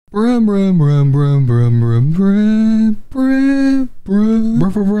Brum brum brum brum brum brum brum brum brum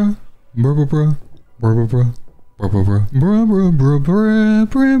brum brum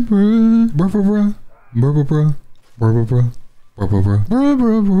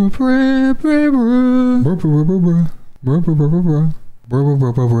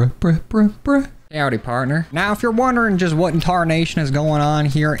brum brum Howdy, partner. Now, if you're wondering just what in tarnation is going on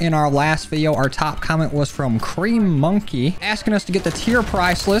here, in our last video, our top comment was from Cream Monkey, asking us to get the tier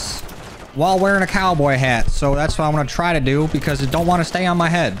priceless while wearing a cowboy hat. So that's what I'm going to try to do, because it don't want to stay on my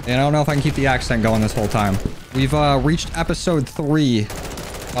head. And I don't know if I can keep the accent going this whole time. We've reached episode 3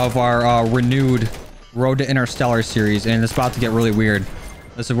 of our renewed Road to Interstellar series, and it's about to get really weird.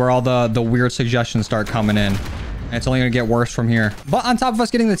 This is where all the weird suggestions start coming in. And it's only going to get worse from here. But on top of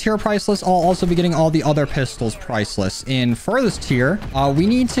us getting the tier priceless, I'll also be getting all the other pistols priceless. And for this tier, we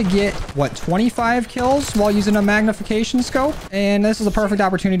need to get, what, 25 kills while using a magnification scope? And this is a perfect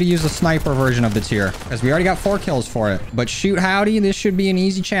opportunity to use the sniper version of the tier, because we already got 4 kills for it. But shoot howdy, this should be an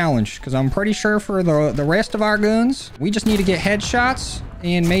easy challenge, because I'm pretty sure for the rest of our guns, we just need to get headshots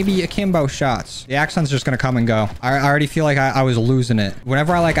and maybe akimbo shots. The accent's just gonna come and go. I already feel like I was losing it.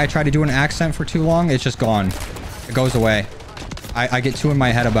 Whenever I try to do an accent for too long, it's just gone. It goes away. I get too in my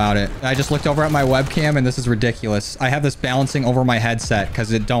head about it. I just looked over at my webcam and this is ridiculous. I have this balancing over my headset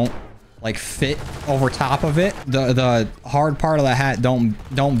because it don't like fit over top of it. The hard part of the hat don't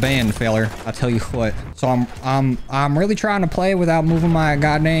bend, failure. I'll tell you what. So I'm really trying to play without moving my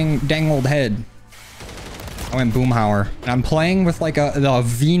dang old head. I went Boomhauer. And I'm playing with like the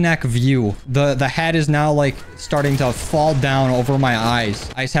V-neck view. The head is now like starting to fall down over my eyes.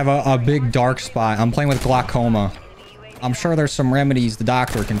 I just have a big dark spot. I'm playing with glaucoma. I'm sure there's some remedies the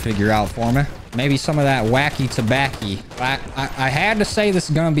doctor can figure out for me. Maybe some of that wacky tobacco. I had to say this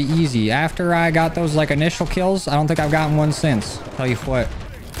is gonna be easy. After I got those like initial kills, I don't think I've gotten one since. I'll tell you what.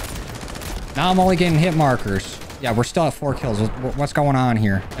 Now I'm only getting hit markers. Yeah, we're still at 4 kills. What's going on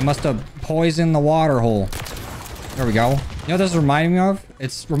here? It must have poisoned the water hole. There we go. You know what this is reminding me of?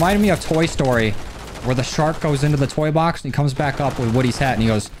 It's reminding me of Toy Story, where the shark goes into the toy box and he comes back up with Woody's hat and he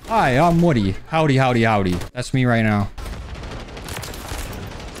goes, "Hi, I'm Woody. Howdy, howdy, howdy." That's me right now.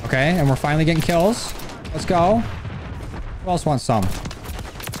 Okay, and we're finally getting kills. Let's go. Who else wants some?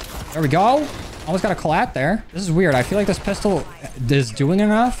 There we go. Almost got a collat there. This is weird. I feel like this pistol is doing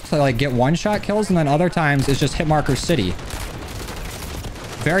enough to like get one-shot kills, and then other times it's just hit marker city.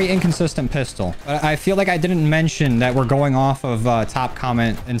 Very inconsistent pistol. But I feel like I didn't mention that we're going off of top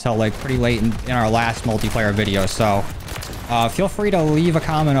comment until like pretty late in our last multiplayer video. So feel free to leave a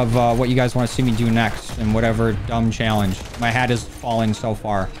comment of what you guys want to see me do next in whatever dumb challenge. My hat is falling so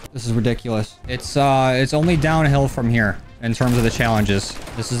far. This is ridiculous. It's only downhill from here in terms of the challenges.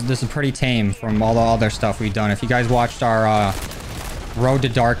 This is pretty tame from all the other stuff we've done. If you guys watched our Road to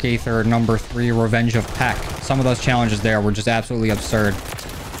Dark Aether number 3 Revenge of Peck, some of those challenges there were just absolutely absurd.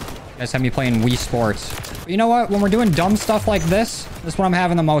 You guys have me playing Wii Sports. But you know what? When we're doing dumb stuff like this is when I'm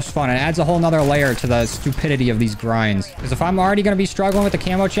having the most fun. It adds a whole nother layer to the stupidity of these grinds. Because if I'm already going to be struggling with the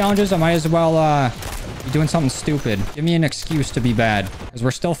camo challenges, I might as well be doing something stupid. Give me an excuse to be bad. Because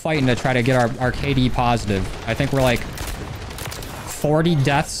we're still fighting to try to get our KD positive. I think we're like 40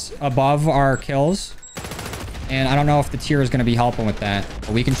 deaths above our kills. And I don't know if the tier is going to be helping with that.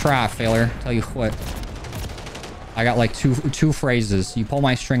 But we can try, failure. Tell you what. I got like two phrases. You pull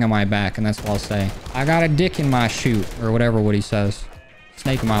my string on my back, and that's what I'll say. I got a dick in my chute, or whatever Woody says.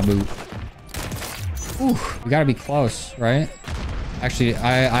 Snake in my boot. Ooh, we gotta be close, right? Actually,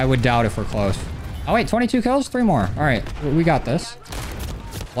 I would doubt if we're close. Oh wait, 22 kills? 3 more. All right, we got this.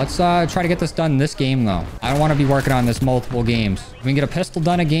 Let's try to get this done this game, though. I don't want to be working on this multiple games. If we can get a pistol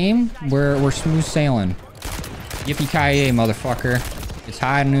done a game, we're smooth sailing. Yippee-ki-yay, motherfucker. It's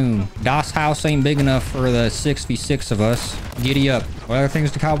high noon. Das house ain't big enough for the 6v6 of us. Giddy up. What other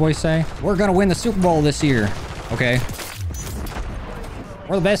things do cowboys say? We're gonna win the Super Bowl this year. Okay.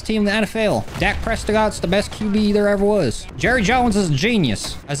 We're the best team in the NFL. Dak Prescott's the best QB there ever was. Jerry Jones is a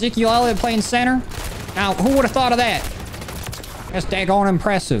genius. Ezekiel Elliott playing center. Now, who would have thought of that? That's daggone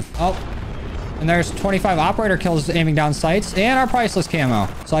impressive. Oh. And there's 25 operator kills aiming down sights. And our priceless camo.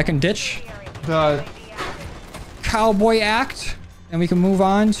 So I can ditch the cowboy act. And we can move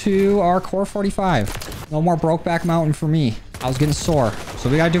on to our core 45. No more Brokeback Mountain for me. I was getting sore. So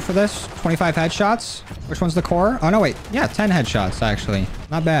we gotta do for this 25 headshots. Which one's the core? Oh, no, wait. Yeah, 10 headshots, actually.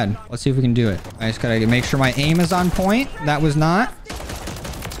 Not bad. Let's see if we can do it. I just gotta make sure my aim is on point. That was not.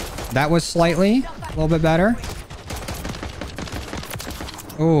 That was slightly. A little bit better.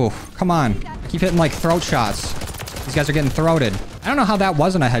 Oh, come on. I keep hitting, like, throat shots. These guys are getting throated. I don't know how that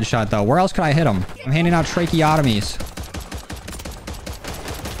wasn't a headshot, though. Where else could I hit them? I'm handing out tracheotomies.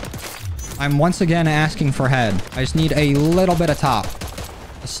 I'm once again asking for head. I just need a little bit of top.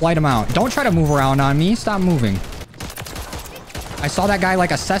 A slight amount. Don't try to move around on me. Stop moving. I saw that guy, like,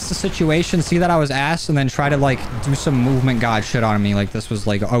 assess the situation, see that I was ass, and then try to, like, do some movement god shit on me. Like, this was,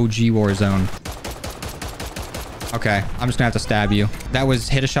 like, OG Warzone. Okay, I'm just gonna have to stab you. That was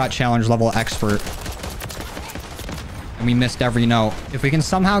hit a shot challenge level expert. And we missed every note. If we can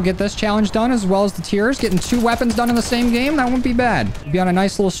somehow get this challenge done as well as the tiers, getting 2 weapons done in the same game, that wouldn't be bad. We'd be on a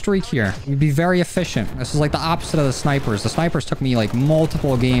nice little streak here. We'd be very efficient. This is like the opposite of the snipers. The snipers took me, like,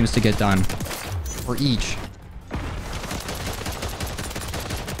 multiple games to get done. For each.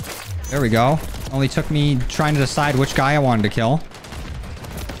 There we go. Only took me trying to decide which guy I wanted to kill.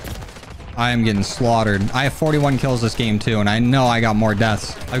 I am getting slaughtered. I have 41 kills this game too, and I know I got more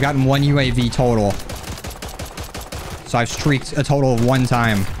deaths. I've gotten 1 UAV total. So I've streaked a total of 1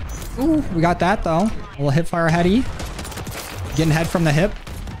 time. Ooh, we got that though. A little hip fire heady. Getting head from the hip.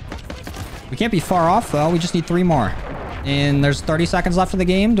 We can't be far off though. We just need 3 more. And there's 30 seconds left of the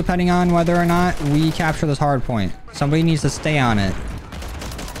game, depending on whether or not we capture this hard point. Somebody needs to stay on it.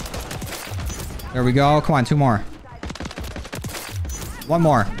 There we go. Come on, 2 more. 1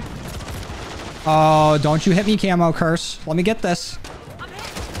 more. Oh, don't you hit me, camo curse. Let me get this.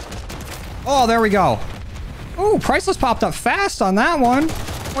 Oh, there we go. Ooh, Priceless popped up fast on that one.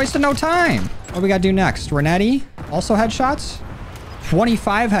 Wasted no time. What do we gotta do next? Renetti? Also headshots?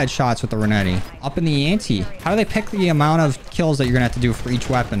 25 headshots with the Renetti. Up in the ante. How do they pick the amount of kills that you're gonna have to do for each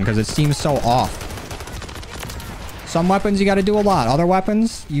weapon? Because it seems so off. Some weapons you gotta do a lot. Other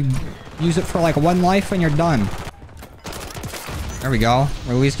weapons, you use it for like 1 life and you're done. There we go.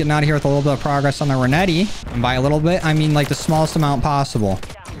 We're at least getting out of here with a little bit of progress on the Renetti. And by a little bit, I mean like the smallest amount possible.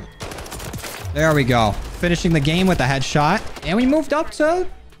 There we go. Finishing the game with a headshot. And we moved up to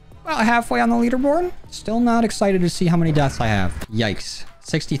about halfway on the leaderboard. Still not excited to see how many deaths I have. Yikes.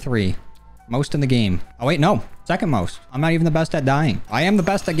 63. Most in the game. Oh wait, no. Second most. I'm not even the best at dying. I am the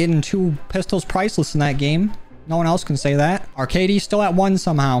best at getting 2 Pistols Priceless in that game. No one else can say that. Our KD's still at 1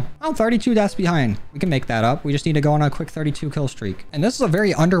 somehow. I'm 32 deaths behind. We can make that up. We just need to go on a quick 32 kill streak. And this is a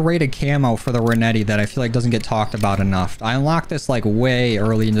very underrated camo for the Renetti that I feel like doesn't get talked about enough. I unlocked this like way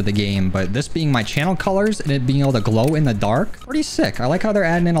early into the game, but this being my channel colors and it being able to glow in the dark, pretty sick. I like how they're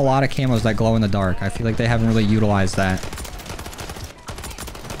adding in a lot of camos that glow in the dark. I feel like they haven't really utilized that.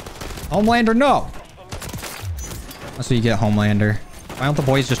 Homelander, no! That's what you get, Homelander. Why don't the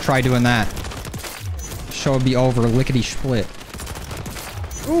boys just try doing that? Show would be over lickety split.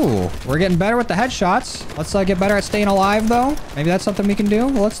 Ooh, we're getting better with the headshots. Let's get better at staying alive though. Maybe that's something we can do.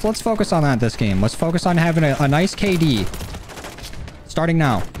 Let's focus on that this game. Let's focus on having a nice KD. Starting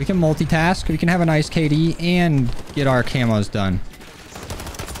now. We can multitask. We can have a nice KD and get our camos done.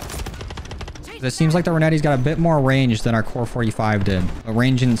 It seems like the Renetti's got a bit more range than our Core 45 did. But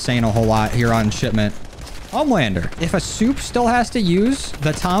range isn't saying a whole lot here on shipment. Homelander. If a soup still has to use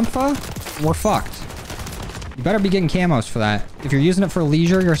the Tonfa, we're fucked. You better be getting camos for that. If you're using it for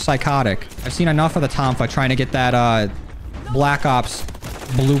leisure, you're psychotic. I've seen enough of the Tonfa trying to get that Black Ops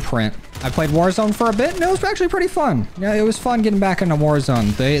blueprint. I played Warzone for a bit and it was actually pretty fun. Yeah, it was fun getting back into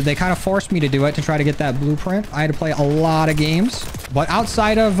Warzone. They kind of forced me to do it to try to get that blueprint. I had to play a lot of games. But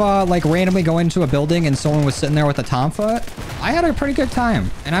outside of like randomly going into a building and someone was sitting there with a Tonfa, I had a pretty good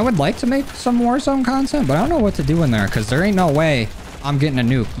time. And I would like to make some Warzone content, but I don't know what to do in there because there ain't no way I'm getting a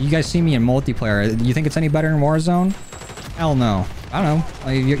nuke. You guys see me in multiplayer. You think it's any better in Warzone? Hell no. I don't know.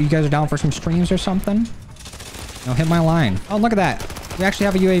 Like, you guys are down for some streams or something? No, hit my line. Oh, look at that. We actually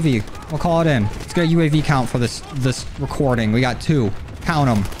have a UAV. We'll call it in. Let's get a UAV count for this recording. We got 2. Count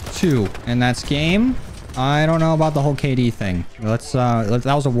them. 2. And that's game. I don't know about the whole KD thing. That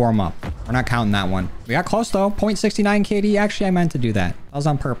was a warm-up. We're not counting that one. We got close though. 0.69 KD. Actually, I meant to do that. That was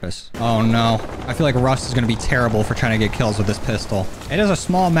on purpose. Oh no. I feel like Rust is going to be terrible for trying to get kills with this pistol. It is a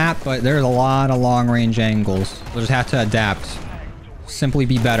small map, but there's a lot of long-range angles. We'll just have to adapt. Simply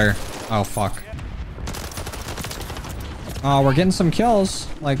be better. Oh, fuck. Oh, we're getting some kills.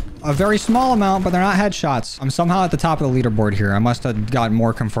 Like, a very small amount, but they're not headshots. I'm somehow at the top of the leaderboard here. I must have gotten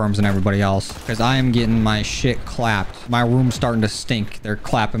more confirms than everybody else. Because I am getting my shit clapped. My room's starting to stink. They're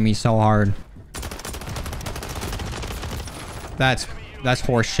clapping me so hard. That's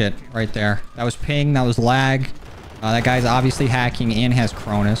horse shit right there. That was ping. That was lag. That guy's obviously hacking and has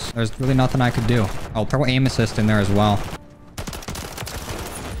Cronus. There's really nothing I could do. Oh, throw aim assist in there as well.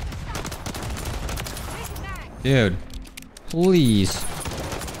 Dude. Please.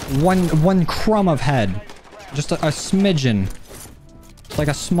 One crumb of head. Just a smidgen. It's like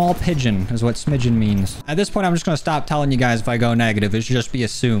a small pigeon is what smidgen means. At this point, I'm just going to stop telling you guys if I go negative. It should just be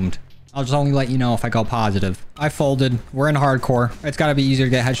assumed. I'll just only let you know if I go positive. I folded. We're in hardcore. It's got to be easier to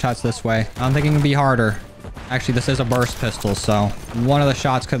get headshots this way. I'm thinking it'd be harder. Actually, this is a burst pistol, so one of the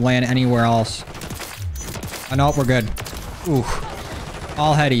shots could land anywhere else. Oh, nope, we're good. Ooh.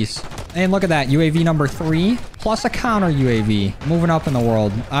 All headies. And look at that. UAV number 3 plus a counter UAV. Moving up in the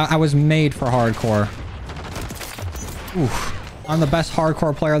world. I was made for hardcore. Ooh. I'm the best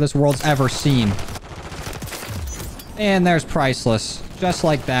hardcore player this world's ever seen. And there's Priceless. Just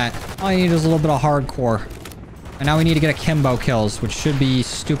like that. All you need is a little bit of hardcore. And now we need to get a Kimbo kills, which should be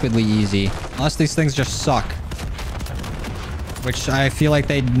stupidly easy. Unless these things just suck. Which I feel like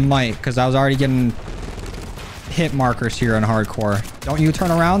they might, because I was already getting hit markers here on hardcore. Don't you turn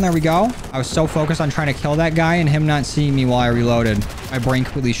around. There we go. I was so focused on trying to kill that guy and him not seeing me while I reloaded. My brain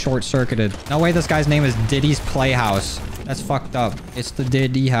completely short-circuited. No way this guy's name is Diddy's Playhouse. That's fucked up. It's the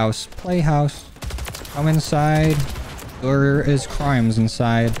Diddy house. Playhouse. Come inside. There is crimes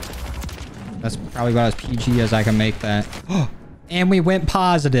inside. That's probably about as PG as I can make that. And we went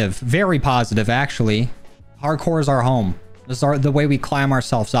positive. Very positive, actually. Hardcore is our home. This is the way we climb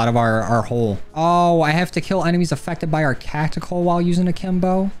ourselves out of our hole. Oh, I have to kill enemies affected by our tactical while using a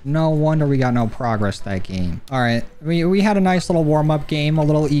Kimbo. No wonder we got no progress that game. All right. We had a nice little warm-up game, a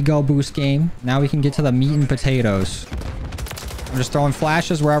little ego boost game. Now we can get to the meat and potatoes. I'm just throwing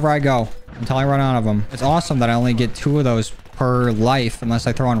flashes wherever I go until I run out of them. It's awesome that I only get 2 of those per life unless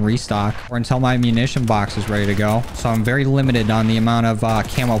I throw on restock or until my munition box is ready to go. So I'm very limited on the amount of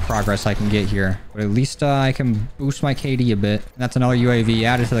camo progress I can get here. But at least I can boost my KD a bit. And that's another UAV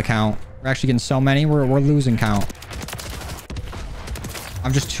added to the count. We're actually getting so many, we're losing count.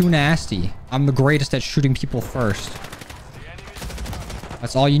 I'm just too nasty. I'm the greatest at shooting people first.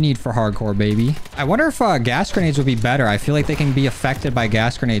 That's all you need for hardcore, baby. I wonder if gas grenades would be better. I feel like they can be affected by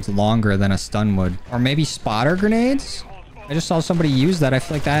gas grenades longer than a stun would. Or maybe spotter grenades? I just saw somebody use that. I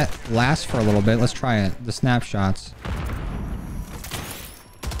feel like that lasts for a little bit. Let's try it. The snapshots.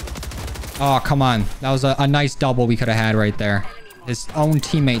 Oh, come on. That was a nice double we could have had right there. His own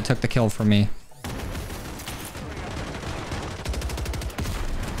teammate took the kill from me.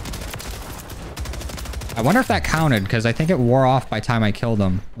 I wonder if that counted, because I think it wore off by the time I killed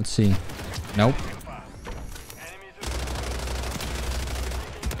him. Let's see. Nope.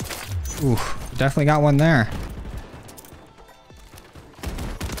 Ooh, definitely got one there.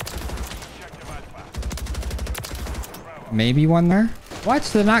 Maybe one there. What?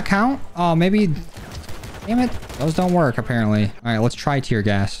 Did it not count? Oh, maybe. Damn it. Those don't work, apparently. All right, let's try tear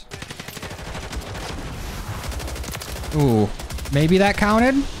gas. Ooh. Maybe that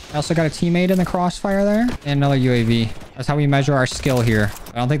counted. I also got a teammate in the crossfire there. And another UAV. That's how we measure our skill here.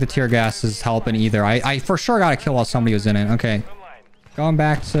 I don't think the tear gas is helping either. I for sure got a kill while somebody was in it. Okay. Going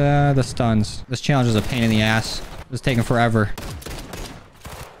back to the stuns. This challenge is a pain in the ass. It's taking forever.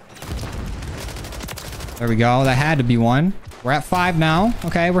 There we go. That had to be one. We're at 5 now.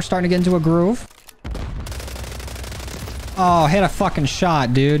 Okay, we're starting to get into a groove. Oh, hit a fucking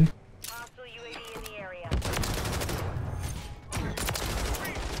shot, dude.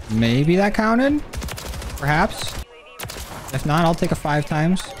 Maybe that counted? Perhaps. If not, I'll take a 5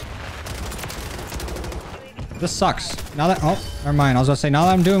 times. This sucks. Now that... Oh, never mind. I was going to say, now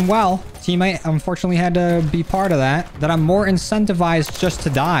that I'm doing well, teammate unfortunately had to be part of that. That I'm more incentivized just to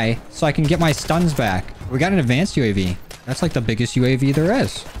die so I can get my stuns back. We got an advanced UAV. That's like the biggest UAV there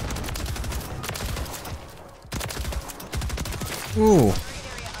is. Ooh.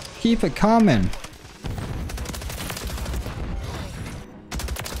 Keep it coming.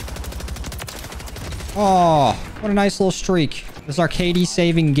 Oh, what a nice little streak. This is our KD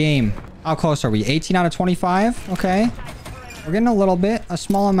saving game. How close are we? 18 out of 25? Okay. We're getting a little bit, a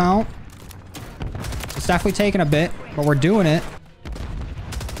small amount. It's definitely taking a bit, but we're doing it.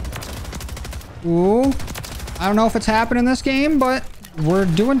 Ooh. I don't know if it's happening in this game, but we're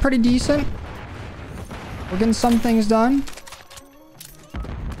doing pretty decent. We're getting some things done.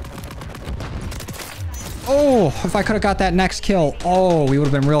 Oh, if I could have got that next kill. Oh, we would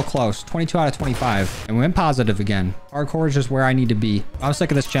have been real close. 22 out of 25. And we went positive again. Hardcore is just where I need to be. I'm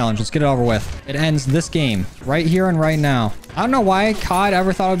sick of this challenge. Let's get it over with. It ends this game. Right here and right now. I don't know why COD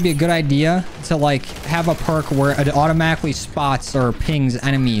ever thought it would be a good idea to, like, have a perk where it automatically spots or pings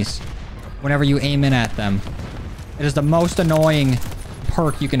enemies whenever you aim in at them. It is the most annoying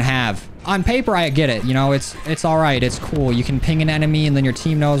perk you can have. On paper, I get it. You know, it's all right. It's cool. You can ping an enemy and then your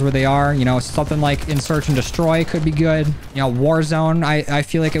team knows where they are. You know, something like in search and destroy could be good. You know, Warzone, I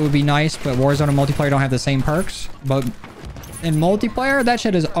feel like it would be nice, but Warzone and multiplayer don't have the same perks. But in multiplayer, that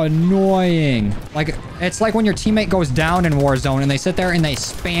shit is annoying. Like, it's like when your teammate goes down in Warzone and they sit there and they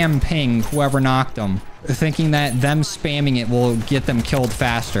spam ping whoever knocked them. thinking that them spamming it will get them killed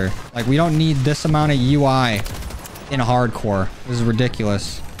faster. Like, we don't need this amount of UI in hardcore. This is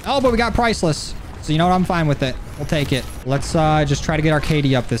ridiculous. Oh, but we got Priceless. So you know what? I'm fine with it. We'll take it. Let's just try to get our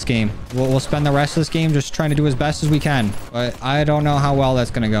KD up this game. We'll spend the rest of this game just trying to do as best as we can. But I don't know how well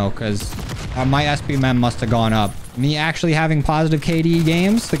that's going to go because my SB mem must have gone up. Me actually having positive KD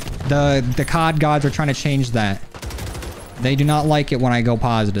games, the COD gods are trying to change that. They do not like it when I go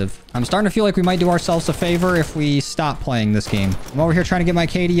positive. I'm starting to feel like we might do ourselves a favor if we stop playing this game. I'm over here trying to get my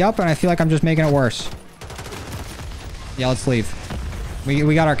KD up and I feel like I'm just making it worse. Yeah, let's leave.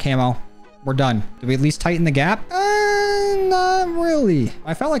 We got our camo. We're done. Did we at least tighten the gap? Not really.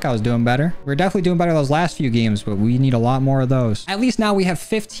 I felt like I was doing better. We were definitely doing better those last few games, but we need a lot more of those. At least now we have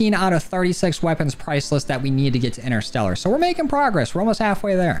 15 out of 36 weapons priceless that we need to get to Interstellar. So we're making progress. We're almost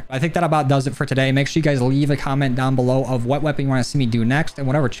halfway there. I think that about does it for today. Make sure you guys leave a comment down below of what weapon you want to see me do next and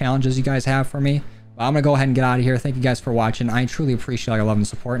whatever challenges you guys have for me. But I'm going to go ahead and get out of here. Thank you guys for watching. I truly appreciate all your love and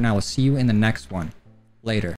support, and I will see you in the next one. Later.